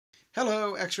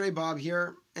Hello, XRayBob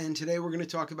here, and today we're going to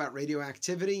talk about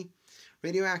radioactivity.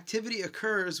 Radioactivity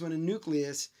occurs when a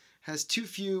nucleus has too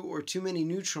few or too many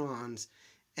neutrons,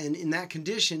 and in that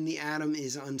condition the atom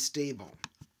is unstable.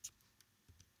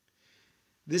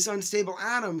 This unstable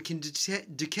atom can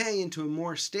decay into a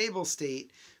more stable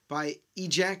state by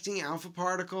ejecting alpha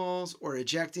particles, or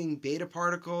ejecting beta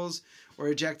particles, or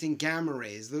ejecting gamma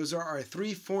rays. Those are our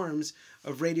three forms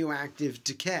of radioactive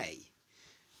decay.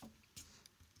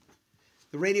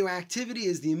 The radioactivity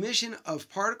is the emission of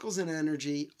particles and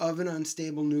energy of an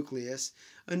unstable nucleus,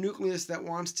 a nucleus that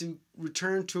wants to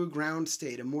return to a ground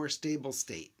state, a more stable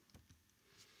state.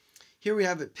 Here we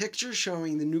have a picture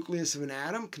showing the nucleus of an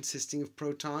atom consisting of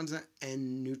protons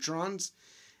and neutrons.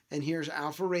 And here's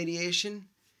alpha radiation,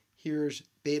 here's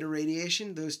beta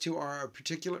radiation, those two are our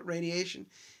particulate radiation,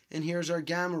 and here's our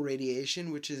gamma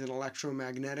radiation, which is an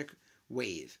electromagnetic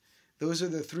wave. Those are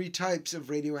the three types of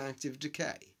radioactive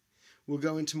decay. We'll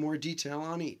go into more detail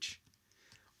on each.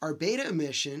 Our beta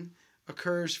emission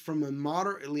occurs from a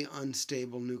moderately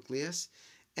unstable nucleus,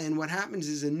 and what happens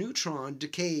is a neutron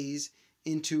decays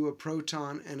into a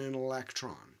proton and an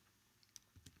electron.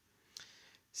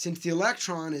 Since the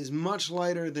electron is much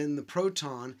lighter than the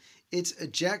proton, it's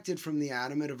ejected from the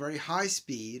atom at a very high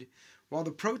speed, while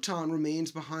the proton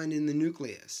remains behind in the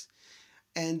nucleus.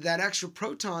 And that extra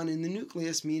proton in the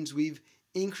nucleus means we've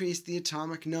increased the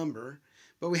atomic number,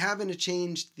 but we haven't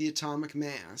changed the atomic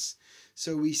mass.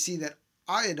 So we see that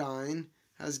iodine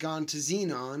has gone to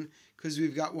xenon because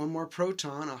we've got one more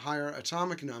proton, a higher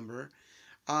atomic number,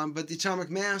 but the atomic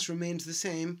mass remains the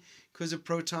same because a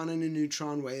proton and a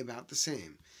neutron weigh about the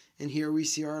same. And here we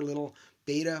see our little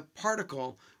beta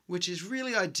particle, which is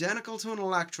really identical to an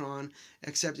electron,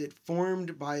 except it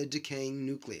formed by a decaying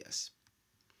nucleus.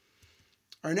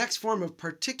 Our next form of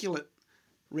particulate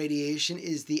radiation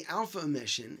is the alpha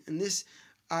emission, and this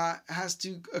has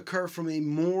to occur from a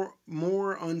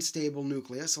more unstable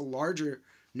nucleus, a larger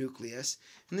nucleus,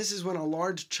 and this is when a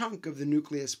large chunk of the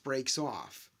nucleus breaks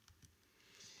off.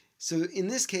 So in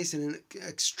this case, an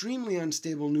extremely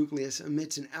unstable nucleus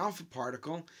emits an alpha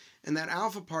particle, and that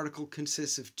alpha particle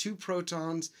consists of two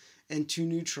protons and two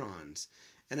neutrons.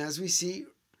 And as we see,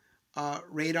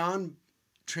 radon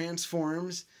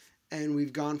transforms, and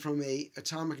we've gone from an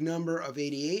atomic number of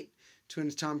 88 to an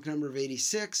atomic number of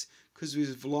 86, because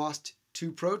we've lost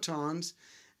two protons,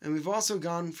 and we've also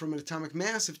gone from an atomic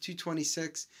mass of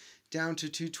 226 down to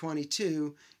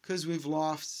 222 because we've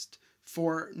lost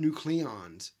 4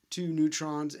 nucleons, 2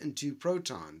 neutrons and 2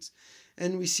 protons.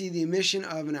 And we see the emission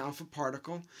of an alpha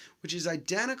particle, which is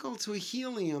identical to a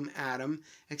helium atom,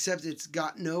 except it's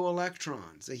got no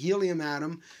electrons. A helium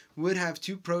atom would have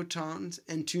 2 protons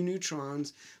and 2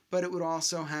 neutrons, but it would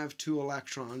also have 2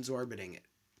 electrons orbiting it.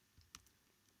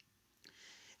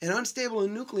 An unstable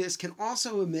nucleus can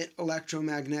also emit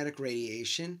electromagnetic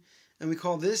radiation, and we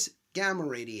call this gamma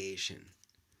radiation.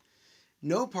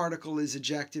 No particle is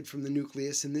ejected from the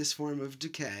nucleus in this form of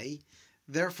decay,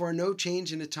 therefore no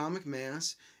change in atomic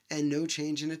mass and no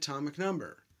change in atomic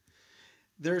number.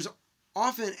 There's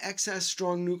often excess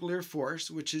strong nuclear force,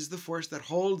 which is the force that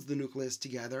holds the nucleus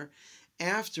together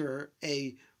after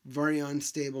a very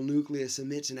unstable nucleus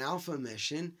emits an alpha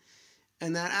emission,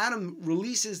 and that atom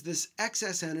releases this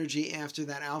excess energy after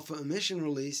that alpha emission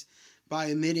release by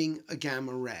emitting a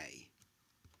gamma ray.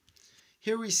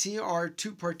 Here we see our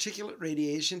 2 particulate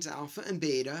radiations, alpha and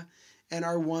beta, and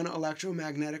our 1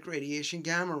 electromagnetic radiation,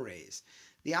 gamma rays.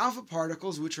 The alpha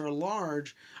particles, which are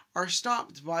large, are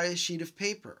stopped by a sheet of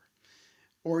paper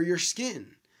or your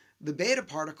skin. The beta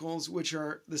particles, which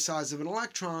are the size of an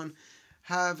electron,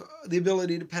 have the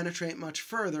ability to penetrate much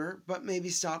further, but may be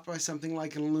stopped by something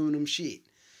like an aluminum sheet.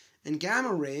 And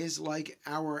gamma rays, like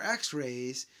our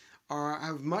X-rays,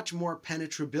 have much more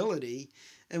penetrability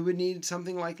and would need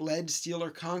something like lead, steel,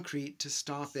 or concrete to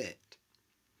stop it.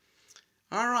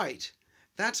 All right,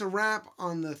 that's a wrap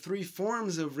on the 3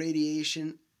 forms of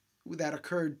radiation that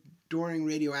occurred during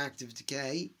radioactive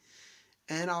decay.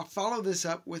 And I'll follow this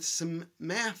up with some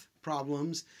math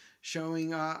problems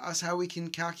showing us how we can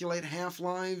calculate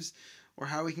half-lives, or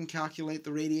how we can calculate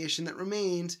the radiation that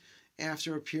remains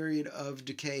after a period of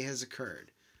decay has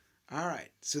occurred. All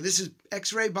right, so this is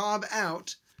XRayBob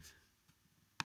out.